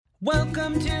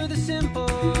Welcome to the Simple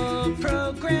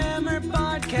Programmer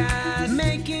Podcast,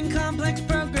 making complex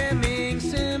programming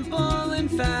simple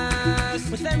and fast,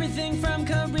 with everything from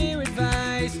career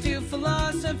advice to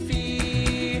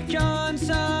philosophy. John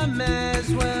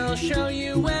Summers will show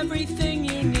you everything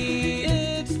you need.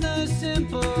 It's the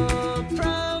Simple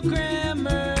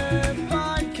Programmer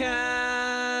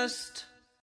Podcast.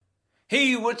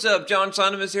 Hey, what's up? John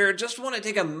Sonnemus here. Just want to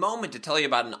take a moment to tell you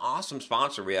about an awesome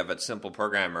sponsor we have at Simple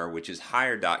Programmer, which is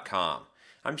Hired.com.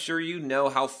 I'm sure you know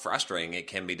how frustrating it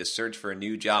can be to search for a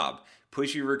new job.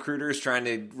 Pushy recruiters trying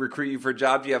to recruit you for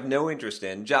jobs you have no interest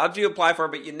in, jobs you apply for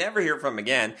but you never hear from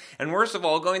again, and worst of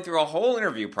all, going through a whole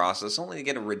interview process only to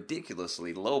get a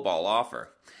ridiculously lowball offer.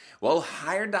 Well,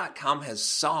 Hired.com has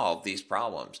solved these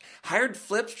problems. Hired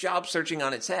flips job searching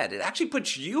on its head. It actually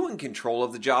puts you in control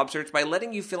of the job search by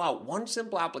letting you fill out one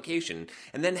simple application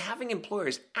and then having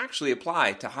employers actually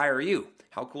apply to hire you.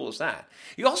 How cool is that?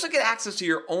 You also get access to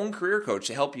your own career coach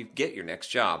to help you get your next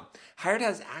job. Hired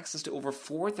has access to over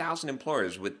 4,000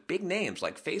 employers with big names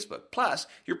like Facebook. Plus,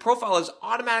 your profile is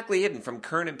automatically hidden from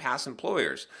current and past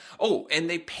employers. Oh, and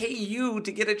they pay you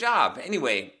to get a job.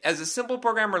 Anyway, as a Simple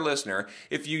Programmer listener,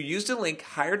 if you use the link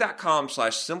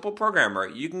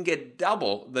hired.com/simpleprogrammer, you can get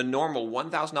double the normal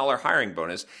 $1,000 hiring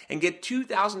bonus and get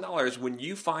 $2,000 when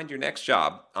you find your next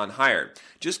job on Hired.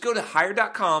 Just go to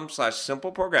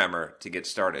hired.com/simpleprogrammer to get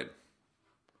started.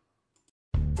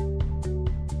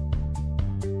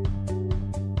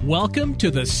 Welcome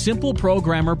to the Simple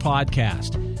Programmer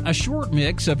Podcast, a short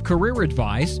mix of career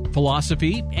advice,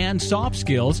 philosophy, and soft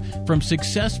skills from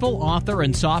successful author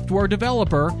and software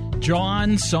developer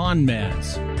John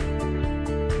Sonmez.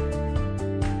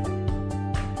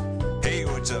 Hey,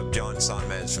 what's up? John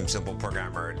Sonmez from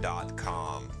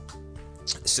simpleprogrammer.com.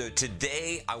 So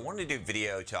today I want to do a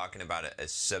video talking about a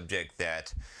subject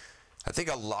that I think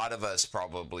a lot of us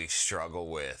probably struggle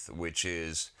with, which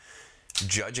is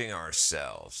judging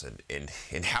ourselves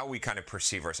and how we kind of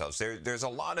perceive ourselves. There's a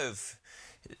lot of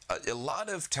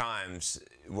times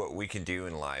what we can do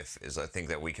in life is I think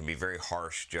that we can be very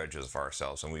harsh judges of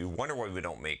ourselves, and we wonder why we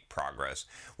don't make progress.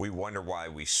 We wonder why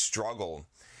we struggle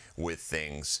with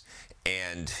things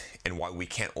and why we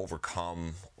can't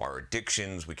overcome our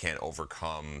addictions. We can't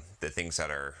overcome the things that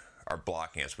are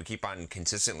blocking us. We keep on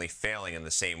consistently failing in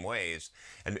the same ways,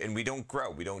 and we don't grow.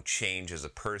 We don't change as a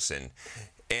person.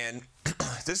 And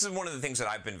this is one of the things that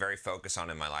I've been very focused on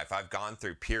in my life. I've gone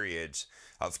through periods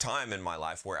of time in my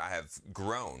life where I have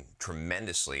grown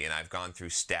tremendously, and I've gone through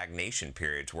stagnation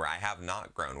periods where I have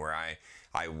not grown, where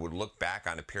I would look back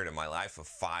on a period of my life of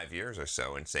 5 years or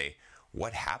so and say,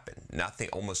 what happened? Nothing,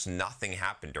 almost nothing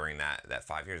happened during that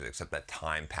 5 years except that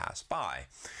time passed by.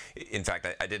 In fact,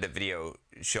 I did a video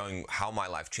showing how my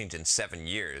life changed in 7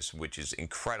 years, which is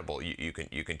incredible. You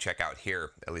can check out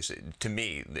here, at least to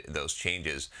me, those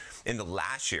changes. In the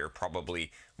last year,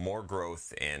 probably more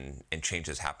growth and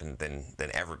changes happened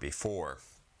than ever before.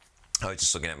 I was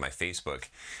just looking at my Facebook,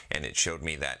 and it showed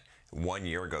me that 1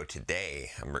 year ago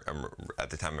today,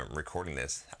 at the time I'm recording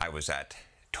this, I was at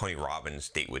Tony Robbins'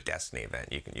 Date with Destiny event.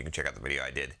 You can check out the video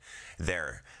I did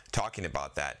there talking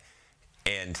about that.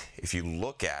 And if you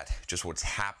look at just what's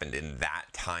happened in that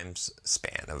time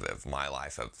span of my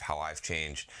life, of how I've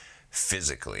changed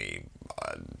physically,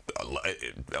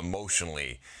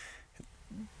 emotionally,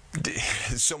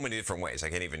 so many different ways I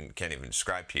can't even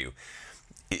describe to you.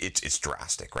 It's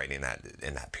drastic, right, in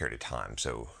that period of time.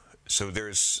 So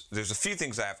there's a few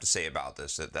things I have to say about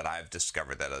this that I've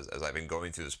discovered that as I've been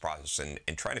going through this process and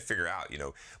trying to figure out,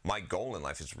 my goal in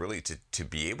life is really to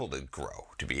be able to grow,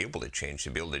 to be able to change,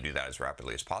 to be able to do that as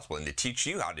rapidly as possible, and to teach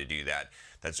you how to do that.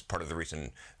 That's part of the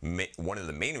reason, one of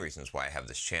the main reasons why I have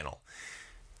this channel.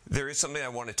 There is something I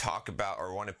want to talk about,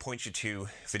 or want to point you to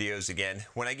videos again.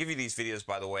 When I give you these videos,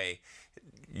 by the way,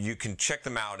 you can check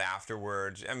them out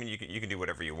afterwards. I mean, you can do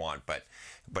whatever you want, but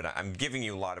I'm giving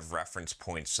you a lot of reference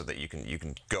points so that you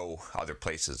can go other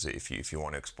places if you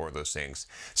want to explore those things.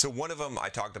 So one of them I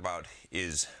talked about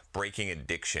is breaking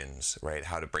addictions, right?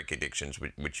 How to break addictions,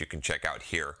 which you can check out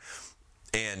here.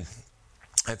 And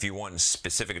if you want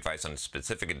specific advice on a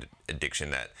specific addiction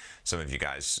that some of you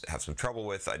guys have some trouble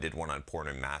with, I did one on porn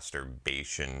and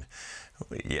masturbation.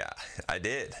 Yeah, I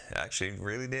did. Actually,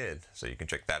 really did. So you can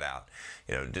check that out.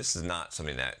 This is not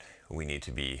something that we need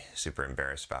to be super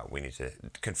embarrassed about. We need to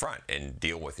confront and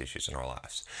deal with issues in our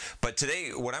lives. But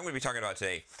today, what I'm going to be talking about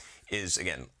today is,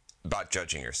 again, about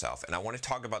judging yourself. And I want to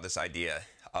talk about this idea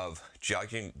of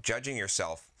judging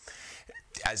yourself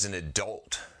as an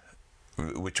adult,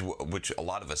 which a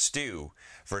lot of us do,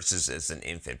 versus as an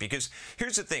infant. Because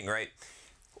here's the thing, right?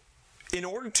 in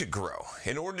order to grow,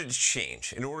 in order to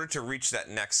change, in order to reach that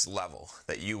next level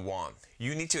that you want,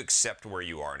 you need to accept where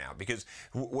you are now. Because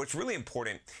what's really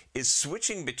important is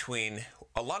switching between,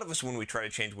 a lot of us, when we try to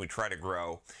change, when we try to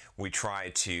grow, we try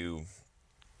to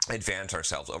advance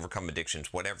ourselves, overcome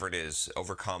addictions, whatever it is,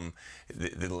 overcome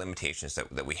the limitations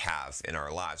that we have in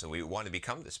our lives. And we want to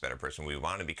become this better person. We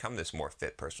want to become this more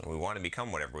fit person. We want to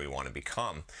become whatever we want to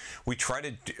become. We try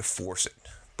to force it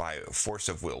by force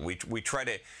of will. We try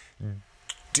to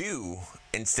do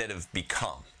instead of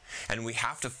become. And we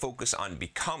have to focus on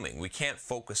becoming. We can't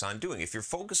focus on doing. If you're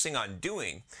focusing on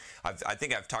doing, I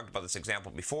think I've talked about this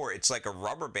example before, it's like a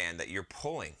rubber band that you're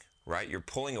pulling, right? You're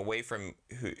pulling away from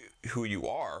who you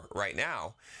are right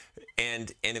now,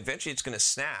 and eventually it's going to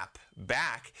snap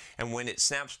back. And when it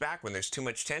snaps back, when there's too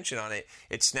much tension on it,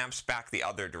 it snaps back the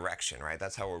other direction, right?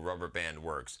 That's how a rubber band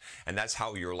works. And that's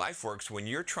how your life works when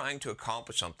you're trying to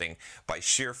accomplish something by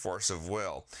sheer force of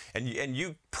will. And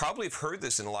you probably have heard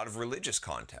this in a lot of religious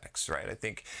contexts, right? I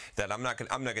think that I'm not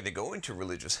going to go into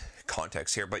religious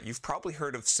context here, but you've probably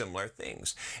heard of similar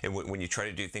things. And when you try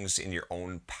to do things in your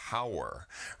own power,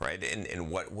 right? And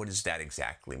what does that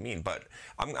exactly mean? But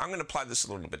I'm going to apply this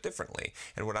a little bit differently.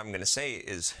 And what I'm going to say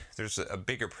is there's a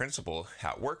bigger principle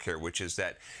at work here, which is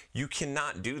that you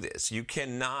cannot do this. You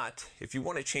cannot, if you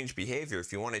want to change behavior,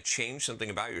 if you want to change something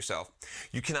about yourself,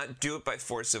 you cannot do it by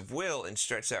force of will and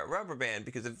stretch that rubber band,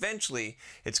 because eventually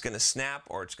it's going to snap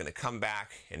or it's going to come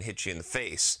back and hit you in the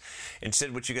face.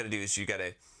 Instead, what you got to do is you got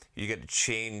to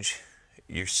change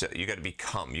yourself. You got to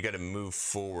become. You got to move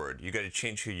forward. You got to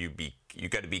change who you be. You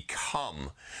got to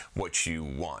become what you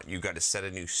want. You got to set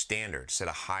a new standard, set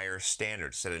a higher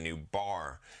standard, set a new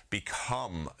bar.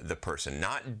 Become the person,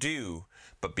 not do,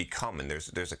 but become. And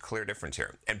there's a clear difference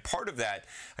here. And part of that,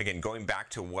 again, going back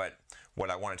to what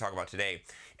I want to talk about today,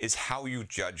 is how you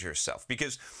judge yourself.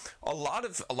 Because a lot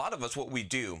of us, what we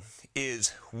do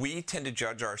is we tend to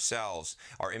judge ourselves,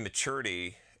 our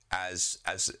immaturity, as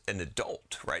an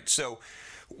adult, right? So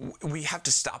we have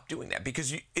to stop doing that,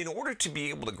 because in order to be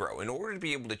able to grow, in order to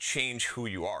be able to change who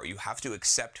you are, you have to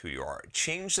accept who you are.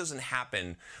 Change doesn't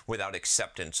happen without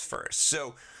acceptance first.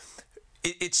 So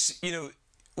it's,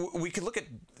 we can look at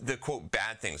the quote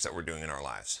bad things that we're doing in our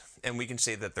lives, and we can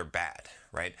say that they're bad,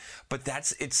 right? But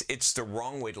it's the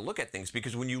wrong way to look at things,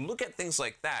 because when you look at things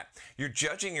like that, you're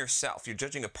judging yourself. You're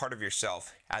judging a part of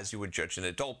yourself as you would judge an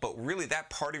adult, but really that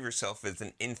part of yourself is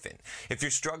an infant. If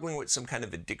you're struggling with some kind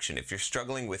of addiction, if you're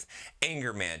struggling with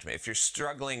anger management, if you're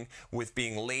struggling with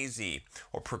being lazy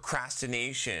or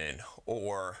procrastination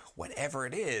or whatever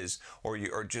it is, or you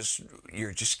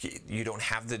don't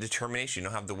have the determination, you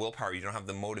don't have the willpower, you don't have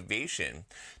the motivation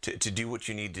to do what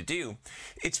you need to do,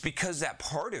 it's because that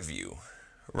part of you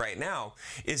right now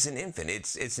is an infant.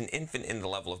 It's an infant in the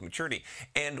level of maturity.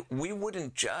 And we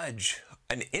wouldn't judge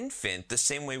an infant the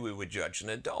same way we would judge an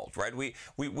adult, right? We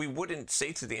wouldn't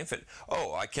say to the infant,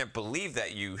 oh, I can't believe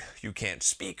that you can't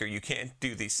speak or you can't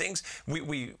do these things.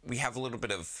 We have a little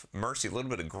bit of mercy, a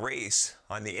little bit of grace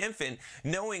on the infant,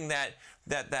 knowing that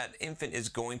infant is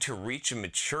going to reach a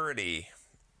maturity,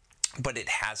 but it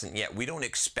hasn't yet. We don't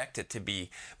expect it to be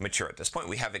mature at this point.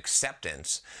 We have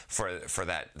acceptance for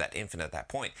that infant at that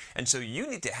point. And so you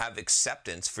need to have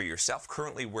acceptance for yourself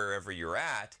currently wherever you're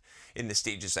at in the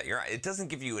stages that you're at. It doesn't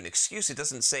give you an excuse. It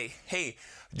doesn't say, hey,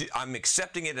 I'm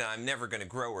accepting it and I'm never going to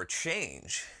grow or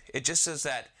change. It just says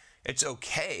that it's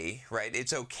okay, right?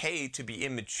 It's okay to be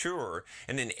immature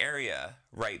in an area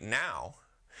right now,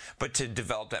 but to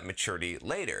develop that maturity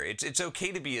later. It's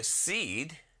okay to be a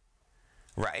seed,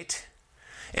 right?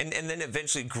 And then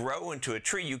eventually grow into a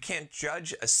tree. You can't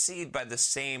judge a seed by the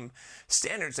same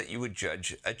standards that you would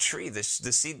judge a tree. The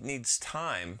seed needs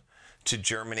time to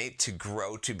germinate, to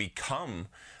grow, to become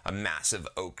a massive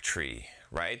oak tree,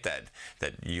 right? That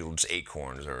yields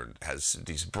acorns or has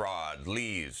these broad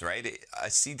leaves, right? A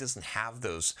seed doesn't have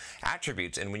those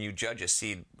attributes, and when you judge a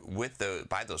seed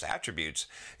by those attributes,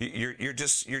 you're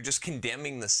just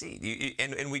condemning the seed.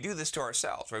 And we do this to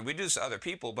ourselves, right? We do this to other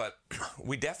people, but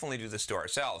we definitely do this to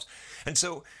ourselves. And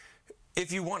so, if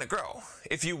you want to grow,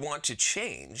 if you want to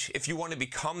change, if you want to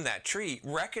become that tree,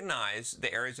 recognize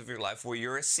the areas of your life where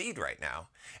you're a seed right now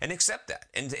and accept that.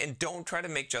 And don't try to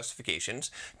make justifications.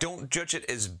 Don't judge it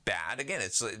as bad. Again,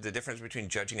 it's the difference between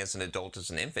judging as an adult as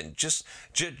an infant. Just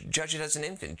judge it as an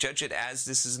infant. Judge it as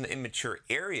this is an immature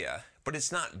area, but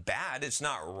it's not bad. It's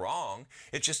not wrong.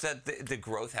 It's just that the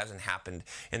growth hasn't happened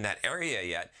in that area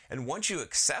yet. And once you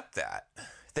accept that,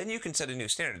 then you can set a new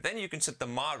standard. Then you can set the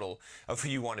model of who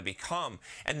you want to become.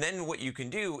 And then what you can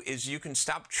do is you can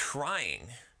stop trying.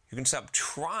 You can stop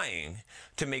trying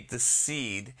to make the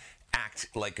seed act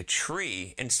like a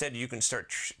tree. Instead, you can start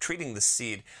treating the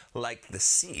seed like the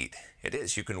seed it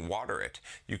is. You can water it,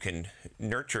 you can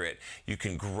nurture it, you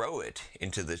can grow it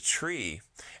into the tree,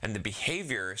 and the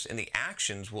behaviors and the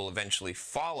actions will eventually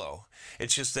follow.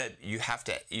 It's just that you have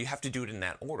to do it in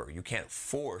that order. You can't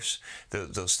force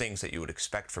those things that you would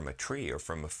expect from a tree or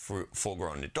from a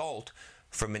full-grown adult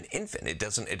from an infant. It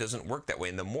doesn't work that way.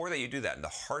 And the more that you do that, and the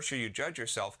harsher you judge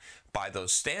yourself by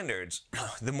those standards,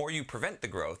 the more you prevent the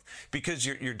growth, because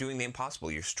you're doing the impossible.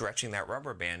 You're stretching that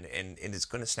rubber band, and it's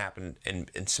going to snap and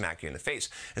smack you in the face.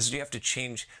 And so you have to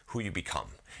change who you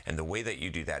become. And the way that you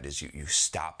do that is you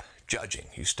stop judging.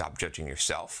 You stop judging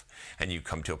yourself, and you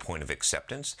come to a point of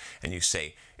acceptance, and you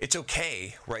say, it's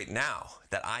okay right now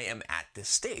that I am at this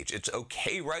stage. It's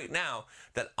okay right now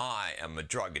that I am a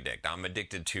drug addict. I'm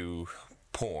addicted to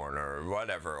porn or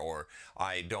whatever, or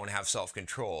I don't have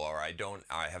self-control, or I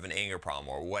have an anger problem,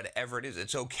 or whatever it is.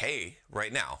 It's okay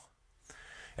right now.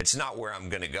 It's not where I'm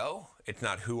going to go. It's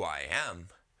not who I am.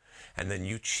 And then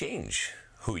you change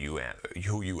who you are.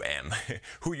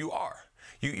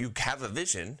 You have a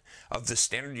vision of the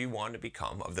standard you want to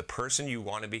become, of the person you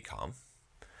want to become,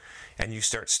 and you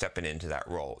start stepping into that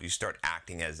role. You start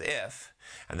acting as if,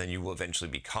 and then you will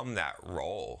eventually become that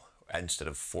role instead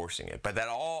of forcing it. But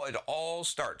it all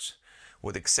starts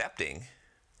with accepting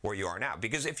where you are now.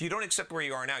 Because if you don't accept where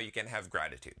you are now, you can't have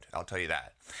gratitude. I'll tell you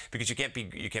that. Because you can't be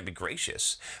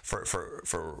gracious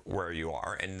for where you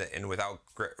are, and without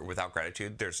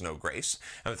gratitude, there's no grace,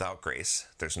 and without grace,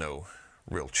 there's no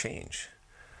real change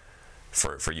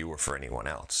for you or for anyone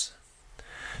else.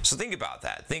 So think about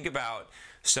that. Think about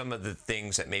some of the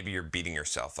things that maybe you're beating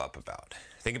yourself up about.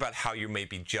 Think about how you may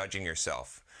be judging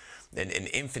yourself, an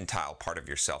infantile part of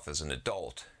yourself as an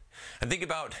adult. And think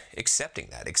about accepting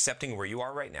that, accepting where you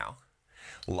are right now,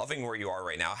 loving where you are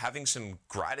right now, having some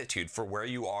gratitude for where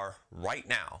you are right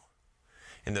now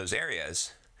in those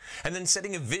areas, and then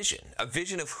setting a vision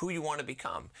of who you want to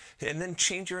become. And then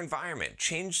change your environment,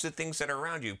 change the things that are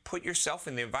around you, put yourself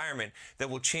in the environment that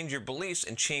will change your beliefs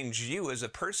and change you as a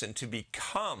person to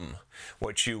become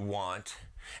what you want.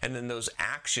 And then those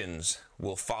actions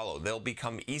will follow. They'll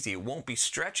become easy. It won't be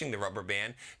stretching the rubber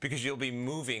band, because you'll be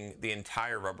moving the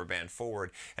entire rubber band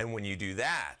forward. And when you do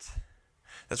that,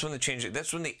 that's when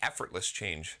the effortless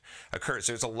change occurs.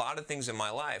 There's a lot of things in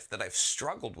my life that I've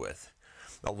struggled with,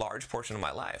 a large portion of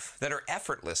my life, that are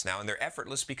effortless now, and they're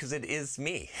effortless because it is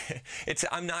me.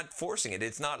 I'm not forcing it.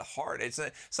 It's not hard. It's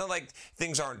not like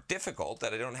things aren't difficult,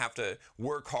 that I don't have to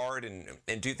work hard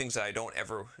and do things that I don't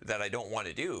want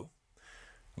to do.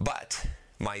 But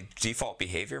my default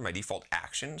behavior, my default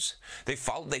actions, they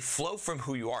flow from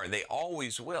who you are, and they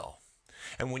always will.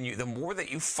 And the more that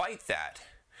you fight that,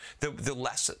 the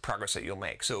less progress that you'll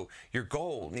make. So your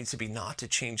goal needs to be not to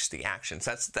change the actions.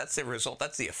 That's the result.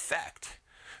 That's the effect,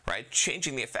 right?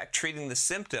 Changing the effect, treating the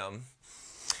symptom,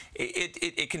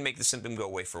 it can make the symptom go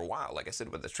away for a while. Like I said,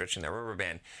 with the stretching that rubber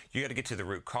band, you got to get to the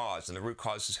root cause, and the root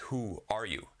cause is, who are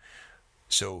you?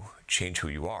 So change who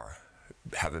you are.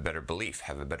 Have a better belief,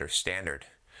 have a better standard,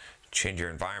 change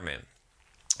your environment,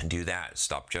 and do that.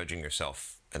 Stop judging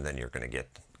yourself, and then you're going to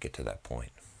get to that point.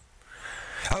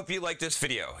 I hope you like this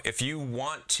video. If you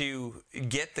want to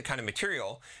get the kind of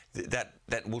material that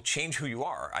will change who you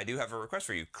are, I do have a request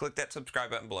for you. Click that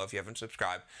subscribe button below if you haven't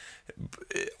subscribed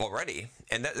already.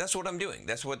 And that's what I'm doing.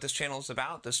 That's what this channel is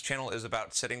about. This channel is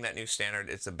about setting that new standard.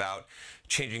 It's about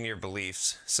changing your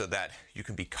beliefs so that you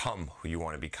can become who you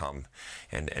want to become.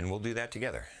 And we'll do that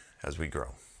together as we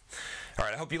grow. All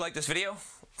right, I hope you like this video.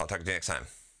 I'll talk to you next time.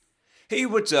 Hey,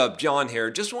 what's up? John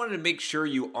here. Just wanted to make sure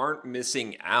you aren't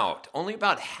missing out. Only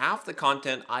about half the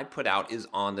content I put out is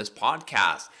on this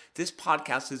podcast. This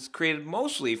podcast is created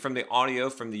mostly from the audio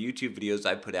from the YouTube videos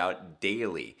I put out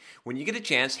daily. When you get a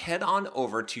chance, head on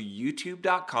over to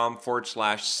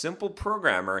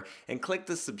youtube.com/simpleprogrammer and click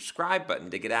the subscribe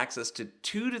button to get access to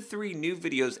 2 to 3 new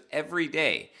videos every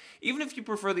day. Even if you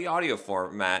prefer the audio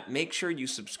format, make sure you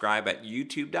subscribe at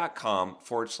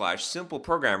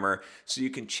youtube.com/simpleprogrammer so you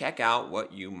can check out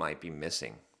what you might be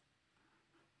missing.